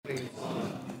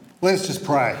Let us just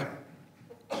pray.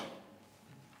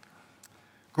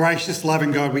 Gracious,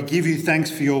 loving God, we give you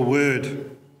thanks for your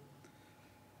word,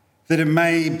 that it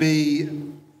may be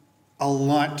a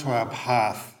light to our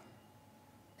path,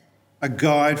 a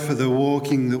guide for the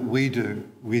walking that we do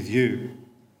with you.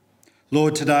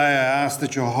 Lord, today I ask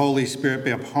that your Holy Spirit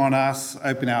be upon us,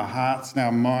 open our hearts and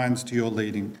our minds to your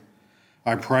leading.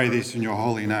 I pray this in your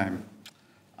holy name.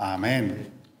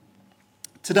 Amen.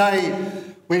 Today,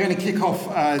 we're going to kick off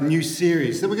a new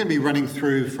series that we're going to be running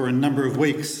through for a number of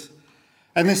weeks.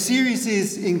 And the series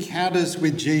is Encounters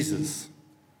with Jesus.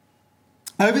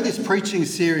 Over this preaching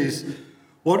series,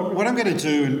 what I'm going to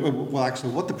do, and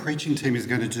what the preaching team is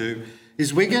going to do,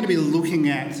 is we're going to be looking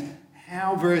at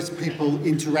how various people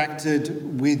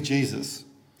interacted with Jesus.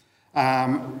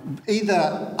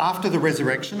 Either after the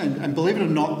resurrection, and believe it or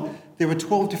not, there were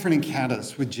 12 different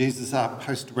encounters with Jesus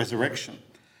post-resurrection.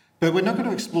 But we're not going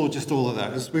to explore just all of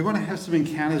those. We want to have some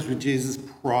encounters with Jesus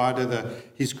prior to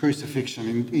his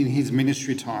crucifixion in his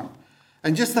ministry time.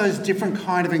 And just those different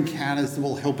kind of encounters that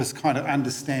will help us kind of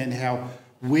understand how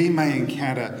we may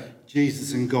encounter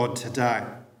Jesus and God today.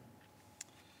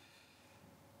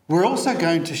 We're also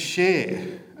going to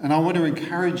share, and I want to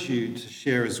encourage you to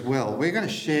share as well. We're going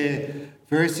to share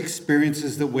various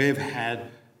experiences that we've had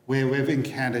where we've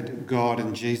encountered God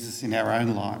and Jesus in our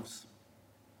own lives.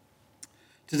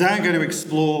 Today I'm going to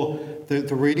explore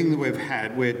the reading that we've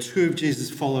had where two of Jesus'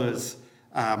 followers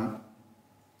were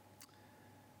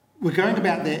going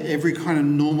about their every kind of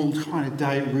normal kind of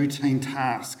day routine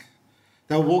task.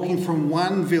 They were walking from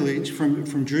one village,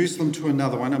 from Jerusalem to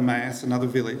another one, Emmaus, another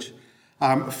village,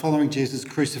 following Jesus'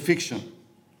 crucifixion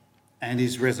and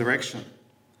his resurrection.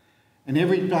 An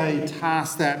everyday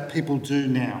task that people do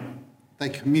now, they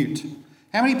commute.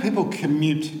 How many people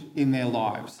commute in their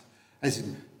lives? As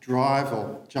in drive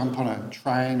or jump on a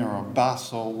train or a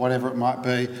bus or whatever it might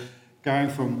be, going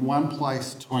from one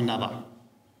place to another.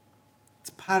 It's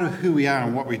part of who we are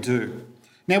and what we do.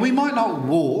 Now, we might not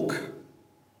walk.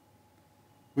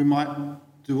 We might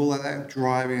do all of that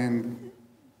driving,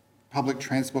 public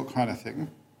transport kind of thing.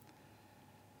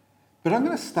 But I'm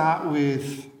going to start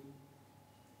with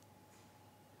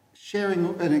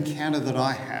sharing an encounter that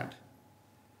I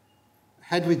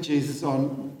had with Jesus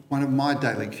on one of my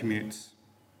daily commutes.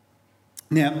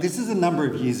 Now, this is a number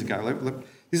of years ago.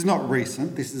 This is not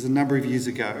recent. This is a number of years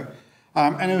ago.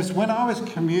 And it was when I was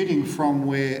commuting from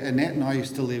where Annette and I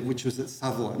used to live, which was at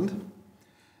Sutherland.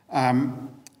 And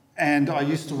I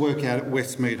used to work out at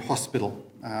Westmead Hospital.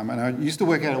 And I used to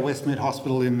work out at Westmead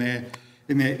Hospital in their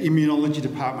immunology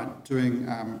department doing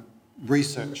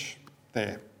research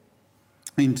there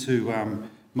into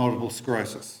multiple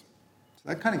sclerosis. So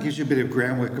that kind of gives you a bit of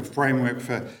groundwork, a framework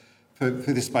for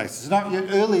this space. It's not yet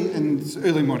early, and it's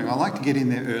early morning. I like to get in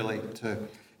there early to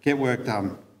get work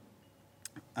done.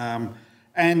 I'm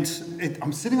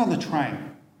sitting on the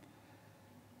train.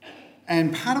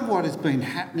 And part of what has been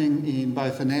happening in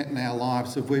both Annette and our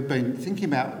lives is we've been thinking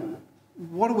about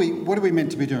what are we meant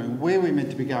to be doing, where are we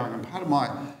meant to be going. And part of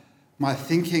my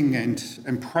thinking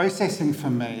and processing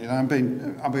for me, and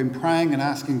I've been praying and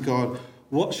asking God,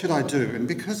 what should I do? And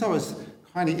because I was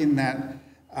kind of in that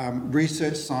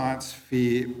research science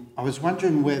sphere, I was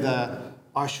wondering whether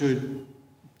I should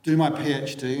do my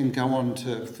PhD and go on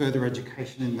to further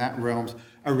education in that realm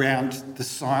around the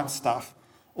science stuff,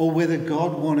 or whether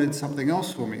God wanted something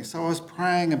else for me. So I was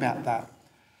praying about that.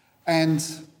 And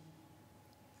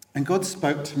God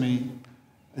spoke to me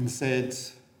and said,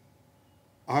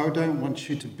 I don't want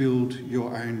you to build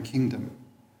your own kingdom.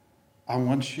 I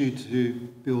want you to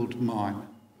build mine.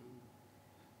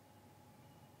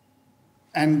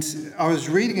 And I was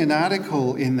reading an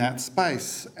article in that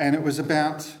space, and it was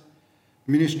about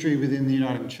ministry within the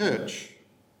Uniting Church.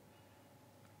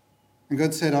 And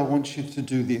God said, I want you to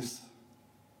do this.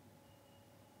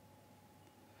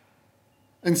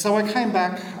 And so I came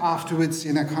back afterwards,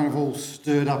 kind of all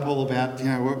stirred up all about,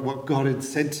 what God had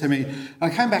said to me. And I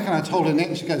came back and I told Annette,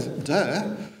 and she goes,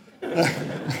 duh.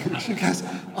 She goes,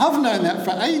 I've known that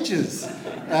for ages.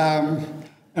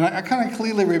 And I kind of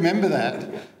clearly remember that.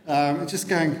 Just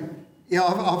going, yeah,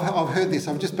 I've heard this.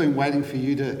 I've just been waiting for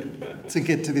you to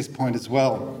get to this point as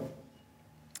well.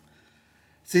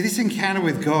 See, this encounter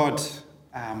with God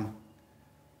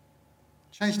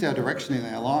changed our direction in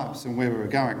our lives and where we were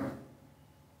going.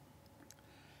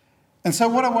 And so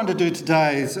what I want to do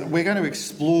today is we're going to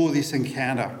explore this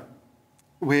encounter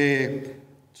where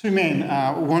two men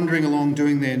are wandering along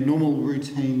doing their normal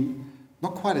routine,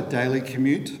 not quite a daily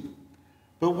commute,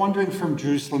 but wandering from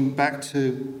Jerusalem back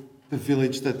to the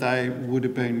village that they would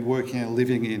have been working and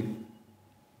living in.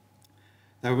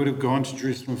 They would have gone to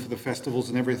Jerusalem for the festivals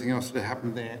and everything else that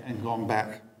happened there and gone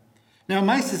back. Now,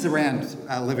 Emmaus is around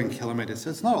 11 kilometres, so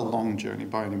it's not a long journey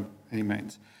by any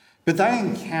means. But they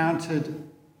encountered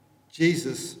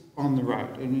Jesus on the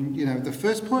road. And, the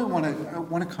first point I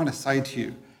want to kind of say to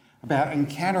you about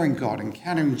encountering God,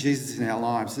 encountering Jesus in our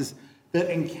lives, is that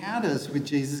encounters with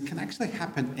Jesus can actually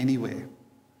happen anywhere.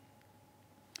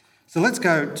 So let's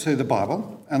go to the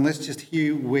Bible and let's just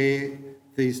hear where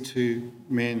these two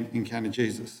men encountered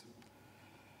Jesus.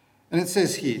 And it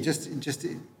says here, just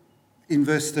in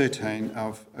verse 13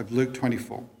 of Luke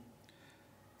 24,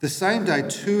 the same day,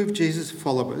 2 of Jesus'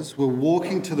 followers were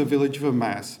walking to the village of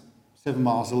Emmaus, 7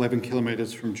 miles, 11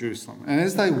 kilometres from Jerusalem. And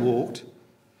as they walked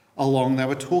along, they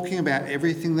were talking about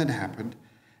everything that happened.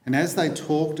 And as they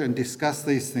talked and discussed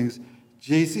these things,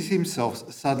 Jesus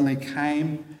himself suddenly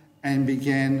came and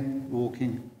began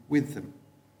walking with them.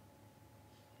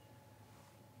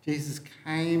 Jesus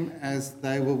came as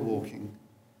they were walking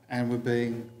and were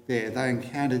being there. They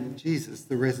encountered Jesus,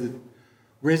 the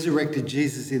resurrected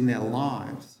Jesus in their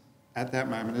lives at that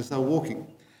moment as they were walking.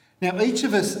 Now, each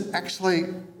of us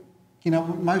actually,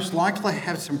 most likely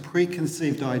have some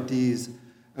preconceived ideas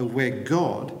of where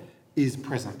God is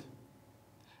present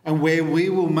and where we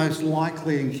will most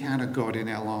likely encounter God in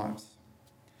our lives.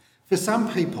 For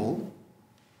some people,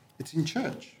 it's in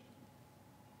church.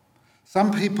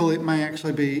 Some people, it may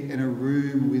actually be in a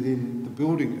room within the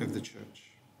building of the church.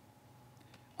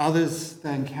 Others,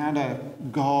 they encounter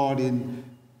God in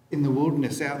the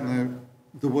wilderness, out in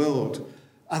the world.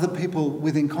 Other people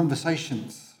within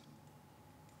conversations.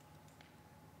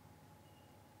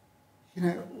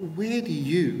 Where do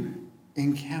you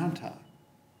encounter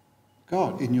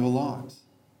God in your lives?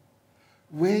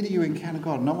 Where do you encounter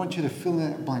God? And I want you to fill in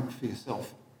that blank for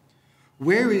yourself.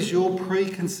 Where is your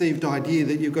preconceived idea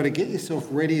that you've got to get yourself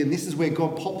ready and this is where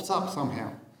God pops up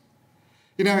somehow?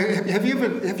 Have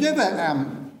you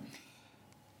ever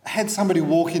had somebody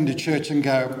walk into church and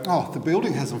go, oh, the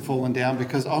building hasn't fallen down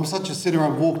because I'm such a sinner,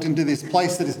 I've walked into this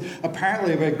place that is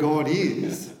apparently where God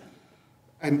is,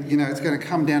 and, it's going to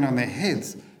come down on their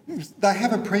heads. They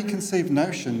have a preconceived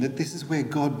notion that this is where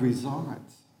God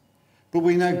resides. But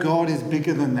we know God is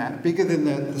bigger than that, bigger than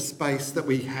the space that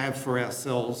we have for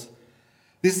ourselves.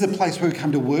 This is a place where we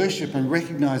come to worship and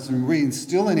recognise and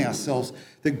reinstill in ourselves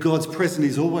that God's presence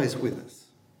is always with us.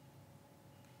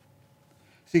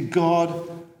 See, God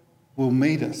will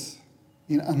meet us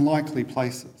in unlikely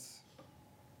places,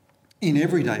 in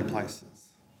everyday places.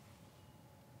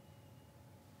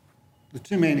 The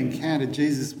two men encountered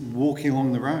Jesus walking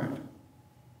along the road.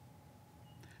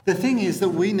 The thing is that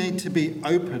we need to be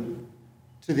open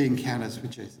to the encounters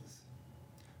with Jesus.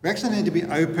 We actually need to be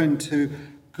open to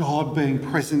God being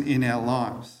present in our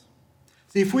lives.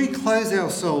 See, if we close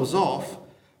ourselves off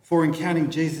for encountering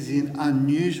Jesus in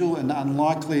unusual and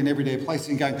unlikely and everyday places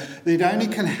and going, it only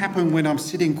can happen when I'm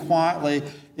sitting quietly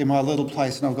in my little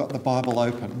place and I've got the Bible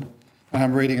open and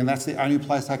I'm reading and that's the only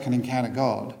place I can encounter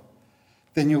God,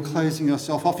 then you're closing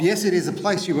yourself off. Yes, it is a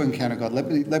place you will encounter God.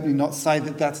 Let me not say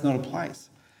that that's not a place.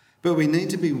 But we need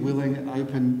to be willing and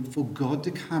open for God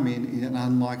to come in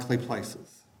unlikely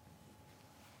places.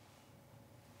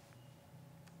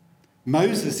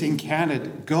 Moses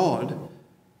encountered God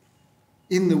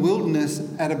in the wilderness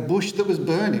at a bush that was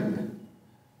burning,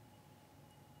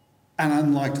 an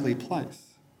unlikely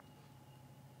place.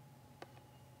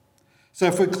 So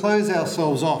if we close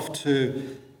ourselves off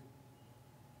to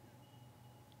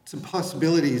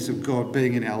possibilities of God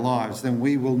being in our lives, then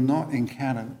we will not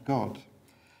encounter God.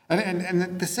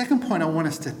 And the second point I want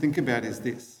us to think about is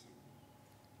this.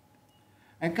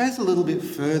 It goes a little bit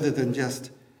further than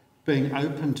just being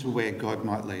open to where God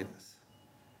might lead us.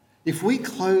 If we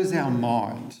close our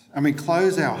mind and we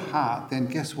close our heart, then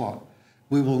guess what?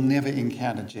 We will never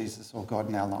encounter Jesus or God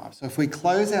in our lives. So if we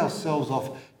close ourselves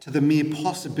off to the mere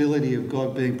possibility of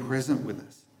God being present with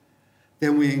us,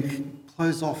 then we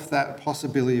close off that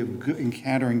possibility of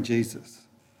encountering Jesus.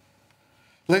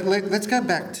 Let's go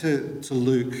back to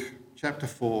Luke chapter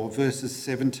 4, verses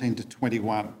 17 to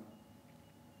 21.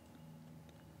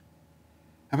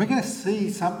 And we're going to see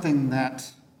something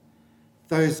that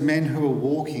those men who are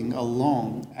walking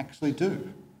along actually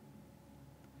do.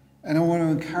 And I want to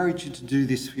encourage you to do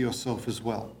this for yourself as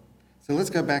well. So let's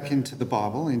go back into the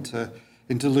Bible, into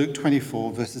Luke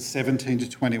 24, verses 17 to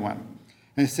 21.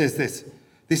 And it says this.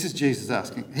 This is Jesus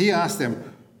asking. He asked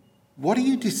them, "What are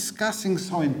you discussing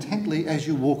so intently as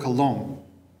you walk along?"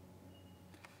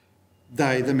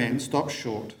 They, the men, stopped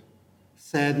short,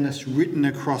 sadness written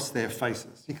across their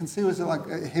faces. You can see it was like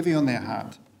heavy on their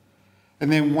heart.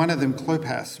 And then one of them,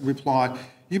 Clopas, replied,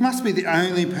 "You must be the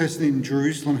only person in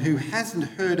Jerusalem who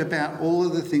hasn't heard about all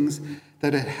of the things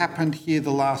that had happened here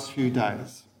the last few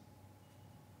days."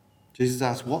 Jesus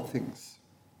asked, "What things?"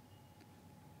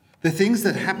 "The things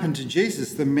that happened to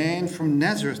Jesus, the man from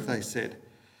Nazareth," they said.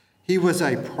 "He was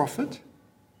a prophet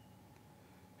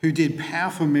who did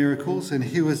powerful miracles, and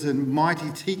he was a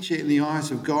mighty teacher in the eyes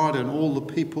of God and all the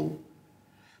people.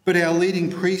 But our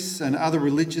leading priests and other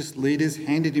religious leaders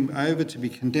handed him over to be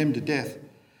condemned to death,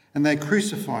 and they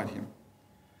crucified him.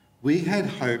 We had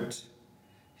hoped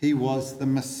he was the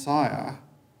Messiah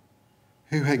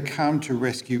who had come to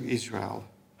rescue Israel.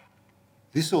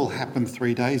 This all happened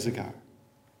 3 days ago."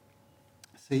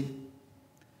 See?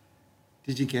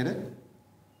 Did you get it?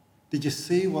 Did you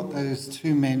see what those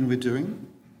two men were doing?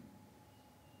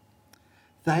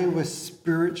 They were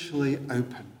spiritually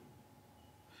open.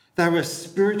 They were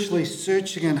spiritually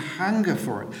searching and hunger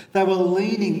for it. They were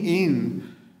leaning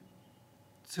in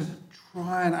to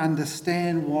try and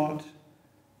understand what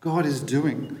God is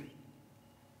doing,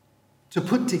 to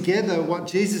put together what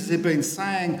Jesus had been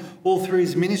saying all through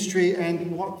his ministry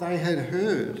and what they had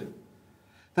heard.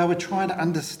 They were trying to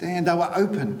understand. They were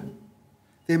open.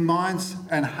 Their minds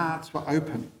and hearts were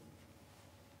open.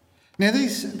 Now,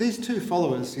 these two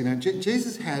followers,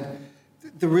 Jesus had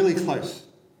the really close,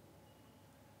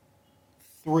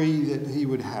 3 that he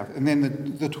would have, and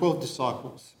then the 12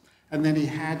 disciples, and then he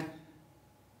had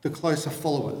the closer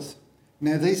followers.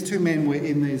 Now, these two men were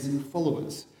in these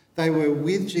followers. They were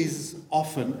with Jesus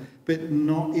often, but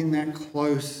not in that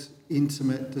close,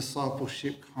 intimate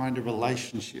discipleship kind of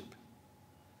relationship.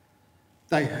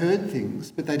 They heard things,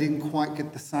 but they didn't quite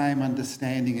get the same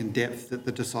understanding and depth that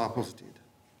the disciples did.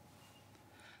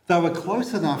 They were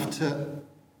close enough to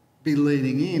be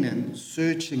leaning in and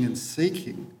searching and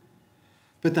seeking,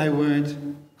 but they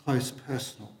weren't close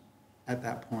personal at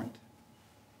that point.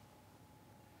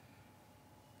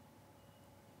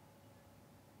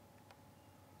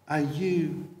 Are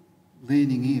you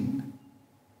leaning in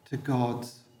to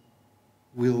God's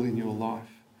will in your life?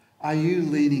 Are you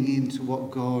leaning into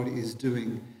what God is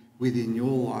doing within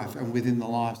your life and within the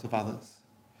lives of others?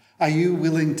 Are you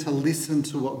willing to listen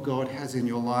to what God has in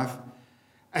your life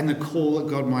and the call that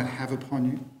God might have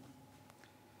upon you?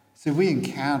 So we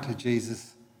encounter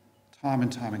Jesus time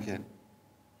and time again,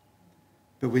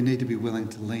 but we need to be willing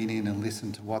to lean in and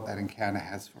listen to what that encounter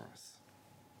has for us.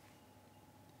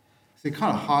 So it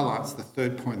kind of highlights the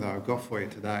third point that I've got for you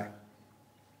today,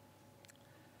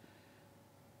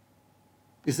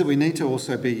 is that we need to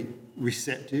also be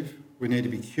receptive. We need to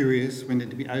be curious. We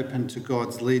need to be open to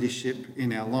God's leadership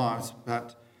in our lives,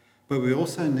 but we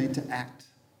also need to act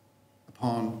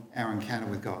upon our encounter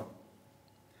with God.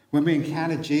 When we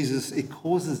encounter Jesus, it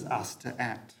causes us to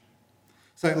act.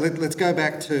 So let's go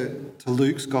back to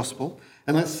Luke's gospel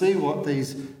and let's see what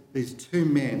these two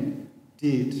men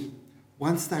did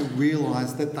once they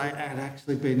realised that they had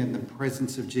actually been in the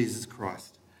presence of Jesus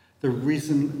Christ, the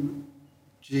risen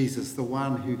Jesus, the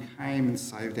one who came and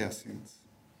saved our sins.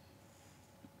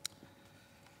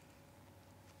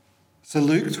 So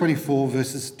Luke 24,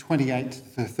 verses 28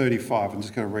 to 35, I'm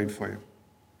just going to read for you.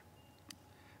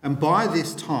 "And by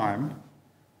this time,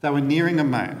 they were nearing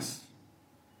Emmaus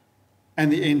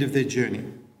and the end of their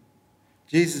journey.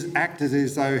 Jesus acted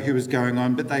as though he was going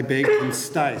on, but they begged him to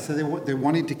stay." So they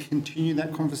wanted to continue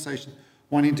that conversation,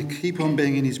 wanting to keep on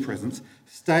being in his presence.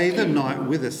 "Stay the night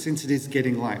with us, since it is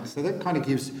getting late." So that kind of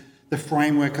gives the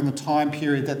framework and the time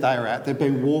period that they are at. They've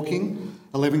been walking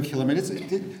 11 kilometres. Do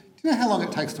you know how long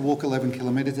it takes to walk 11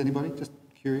 kilometres, anybody? Just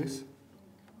curious.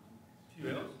 2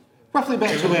 hours? Roughly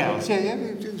about 2 hours. Yeah.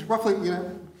 It's roughly,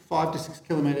 5 to 6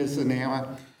 kilometres an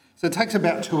hour. So it takes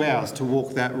about 2 hours to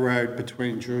walk that road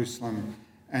between Jerusalem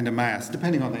and Emmaus,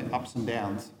 depending on the ups and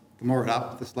downs. The more it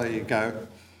up, the slower you go,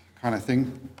 kind of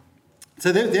thing.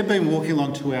 So they've been walking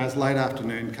along 2 hours, late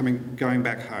afternoon, going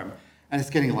back home, and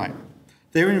it's getting late.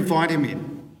 They're inviting him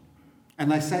in,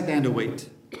 and they sat down to eat.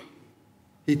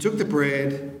 He took the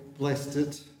bread, blessed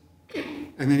it,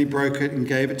 and then he broke it and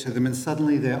gave it to them, and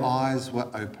suddenly their eyes were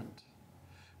opened.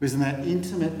 It was in that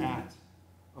intimate act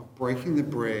of breaking the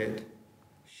bread,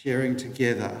 sharing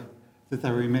together, that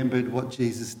they remembered what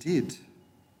Jesus did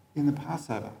in the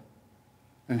Passover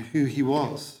and who he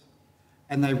was,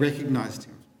 and they recognised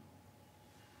him.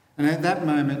 And at that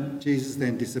moment, Jesus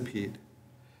then disappeared.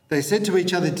 They said to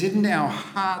each other, "Didn't our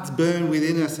hearts burn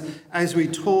within us as we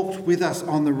talked with us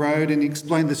on the road and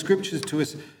explained the scriptures to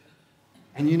us?"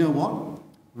 And you know what?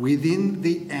 Within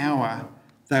the hour,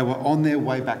 they were on their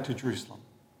way back to Jerusalem.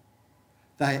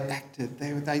 They acted.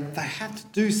 They had to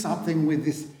do something with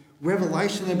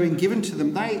revelation had been given to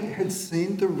them. They had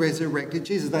seen the resurrected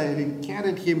Jesus. They had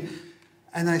encountered him,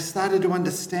 and they started to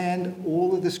understand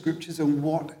all of the scriptures and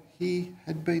what he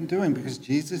had been doing because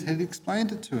Jesus had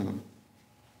explained it to them.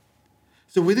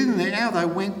 So within the hour, they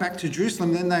went back to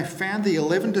Jerusalem. Then they found the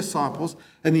 11 disciples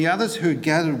and the others who had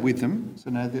gathered with them. So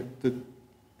now the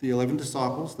 11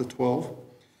 disciples, the 12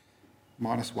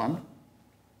 minus one,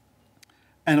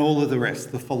 and all of the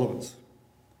rest, the followers.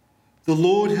 The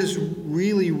Lord has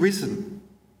really risen.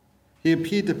 He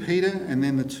appeared to Peter and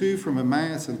then the two from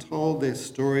Emmaus and told their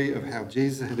story of how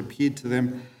Jesus had appeared to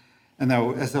them and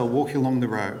as they were walking along the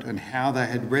road and how they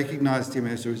had recognised him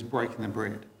as he was breaking the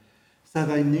bread. So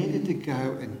they needed to go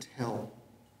and tell.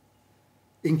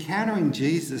 Encountering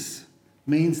Jesus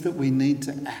means that we need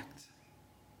to act.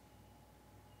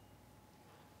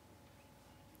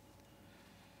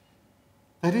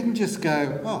 They didn't just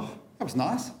go, oh, that was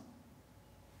nice.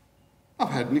 I've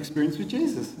had an experience with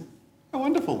Jesus. How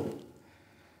wonderful.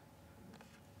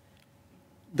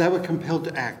 They were compelled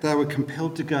to act. They were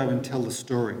compelled to go and tell the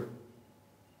story.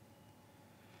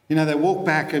 You know, they walk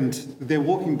back and they're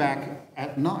walking back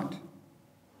at night.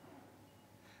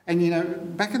 And, you know,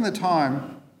 back in the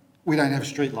time, we don't have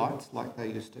street lights like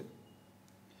they used to.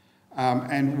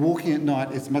 And walking at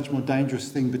night is a much more dangerous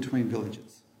thing between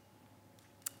villages.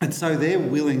 And so they're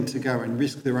willing to go and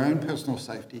risk their own personal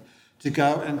safety to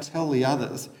go and tell the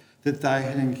others that they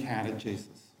had encountered Jesus.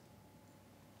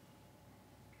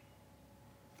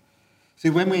 See,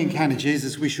 when we encounter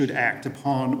Jesus, we should act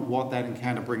upon what that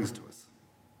encounter brings to us.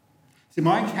 See,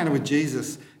 my encounter with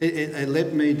Jesus, it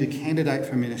led me to candidate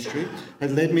for ministry.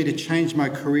 It led me to change my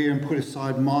career and put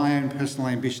aside my own personal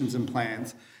ambitions and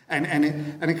plans. And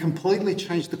it completely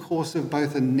changed the course of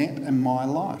both Annette and my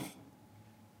life.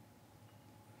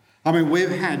 I mean, we've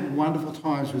had wonderful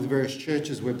times with various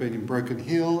churches. We've been in Broken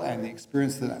Hill and the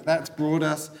experience that that's brought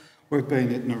us. We've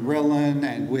been at Narellan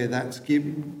and where that's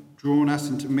drawn us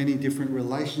into many different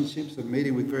relationships and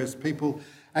meeting with various people,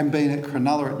 and been at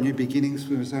Cronulla at New Beginnings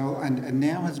for us, and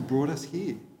now has brought us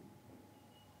here.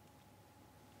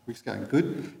 Rick's going,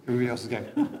 good. Everybody else is going,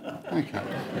 okay.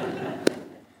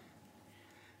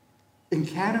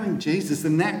 Encountering Jesus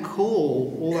and that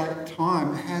call all that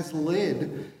time has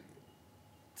led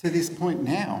to this point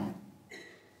now.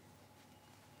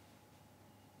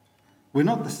 We're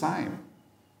not the same.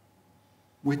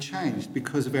 We're changed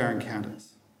because of our encounters.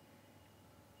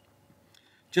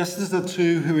 Just as the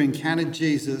two who encountered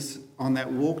Jesus on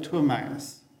that walk to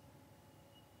Emmaus,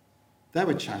 they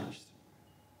were changed.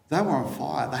 They were on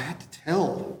fire. They had to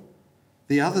tell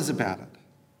the others about it.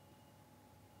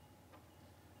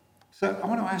 So I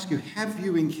want to ask you, have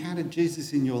you encountered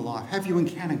Jesus in your life? Have you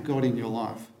encountered God in your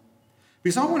life?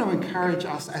 Because I want to encourage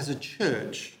us as a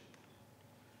church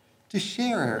to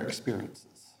share our experiences.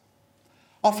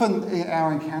 Often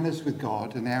our encounters with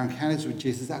God and our encounters with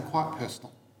Jesus are quite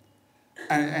personal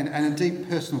and deep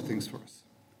personal things for us.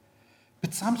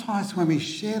 But sometimes when we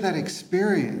share that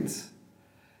experience,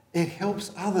 it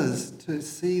helps others to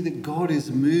see that God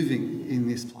is moving in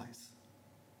this place.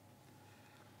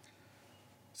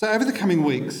 So over the coming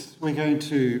weeks, we're going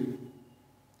to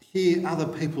hear other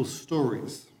people's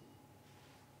stories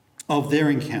of their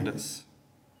encounters.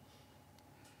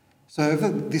 So over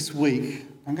this week,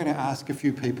 I'm going to ask a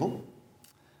few people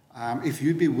if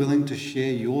you'd be willing to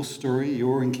share your story,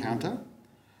 your encounter.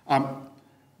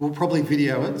 We'll probably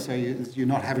video it, so you're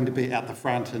not having to be out the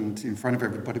front and in front of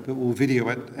everybody, but we'll video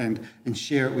it and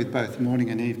share it with both morning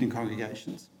and evening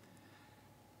congregations.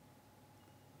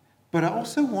 But I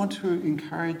also want to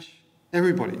encourage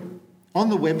everybody. On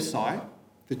the website,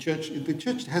 the church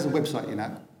has a website, you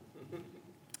know.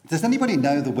 Does anybody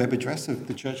know the web address of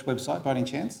the church website by any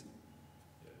chance?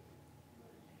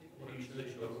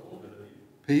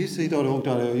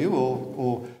 puc.org.au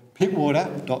or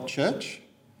pittwater.church.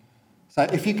 So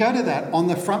if you go to that, on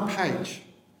the front page,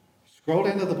 scroll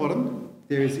down to the bottom,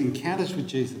 there is Encounters with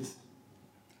Jesus.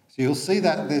 So you'll see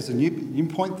that there's a new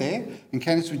point there,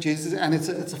 Encounters with Jesus, and it's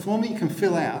a form that you can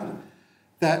fill out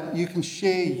that you can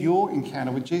share your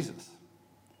encounter with Jesus.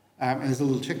 And there's a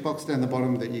little checkbox down the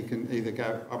bottom that you can either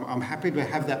go, I'm happy to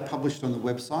have that published on the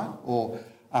website, or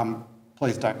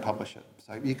please don't publish it.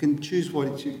 So you can choose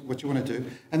what you want to do,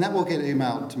 and that will get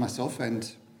emailed to myself,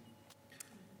 and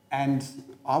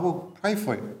I will pray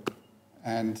for you,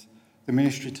 and the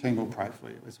ministry team will pray for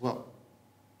you as well.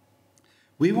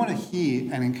 We want to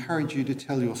hear and encourage you to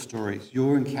tell your stories,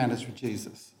 your encounters with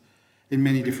Jesus, in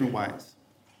many different ways.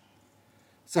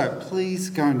 So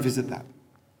please go and visit that.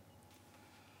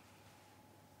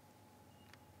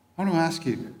 I want to ask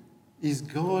you, is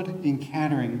God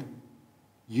encountering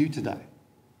you today?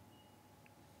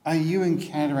 Are you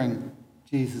encountering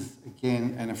Jesus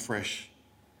again and afresh,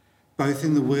 both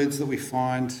in the words that we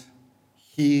find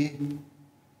here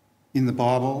in the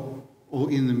Bible, or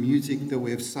in the music that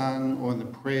we've sung, or in the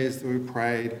prayers that we've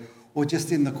prayed, or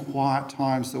just in the quiet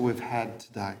times that we've had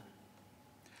today?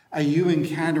 Are you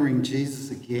encountering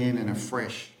Jesus again and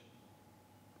afresh?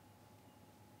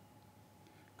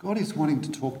 God is wanting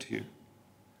to talk to you.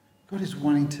 God is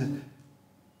wanting to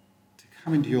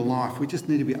come into your life. We just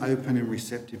need to be open and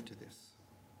receptive to this.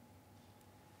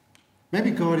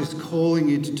 Maybe God is calling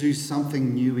you to do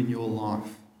something new in your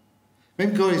life.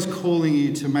 Maybe God is calling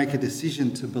you to make a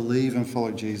decision to believe and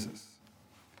follow Jesus.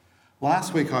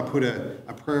 Last week I put a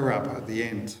prayer up at the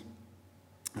end,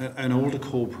 an altar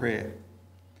call prayer,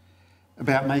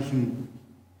 about making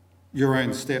your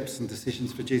own steps and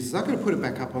decisions for Jesus. I'm going to put it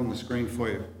back up on the screen for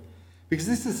you, because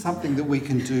this is something that we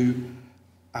can do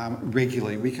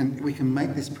regularly. We can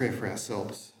make this prayer for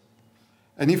ourselves.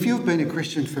 And if you've been a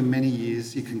Christian for many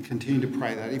years, you can continue to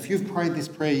pray that. If you've prayed this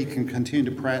prayer, you can continue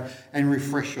to pray it and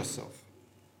refresh yourself.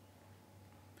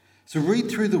 So read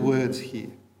through the words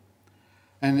here.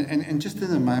 And just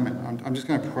in a moment, I'm just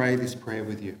going to pray this prayer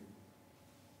with you.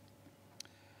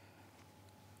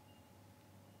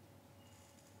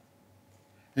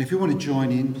 And if you want to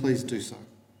join in, please do so.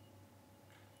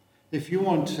 If you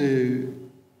want to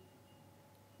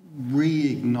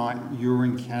reignite your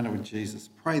encounter with Jesus,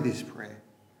 pray this prayer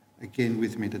again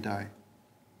with me today.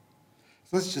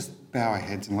 So let's just bow our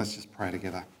heads and let's just pray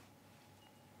together.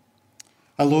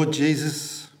 Our Lord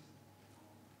Jesus,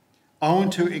 I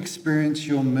want to experience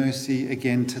your mercy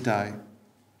again today.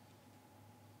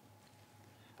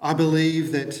 I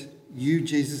believe that you,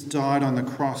 Jesus, died on the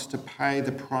cross to pay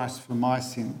the price for my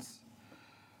sins,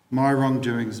 my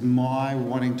wrongdoings, my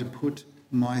wanting to put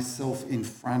myself in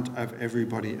front of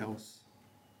everybody else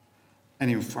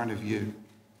and in front of you.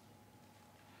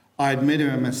 I admit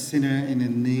I'm a sinner and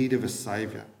in need of a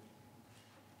saviour.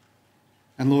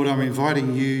 And Lord, I'm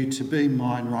inviting you to be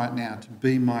mine right now, to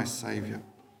be my saviour.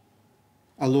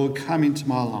 Oh Lord, come into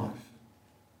my life,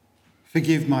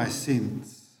 forgive my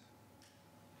sins,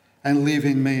 and live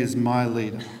in me as my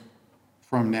leader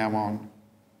from now on.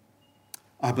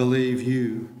 I believe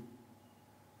you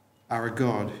are a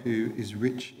God who is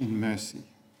rich in mercy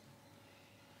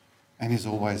and is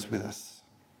always with us,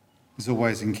 is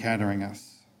always encountering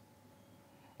us.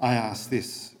 I ask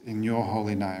this in your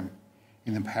holy name,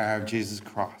 in the power of Jesus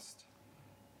Christ.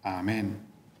 Amen.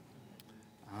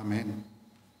 Amen.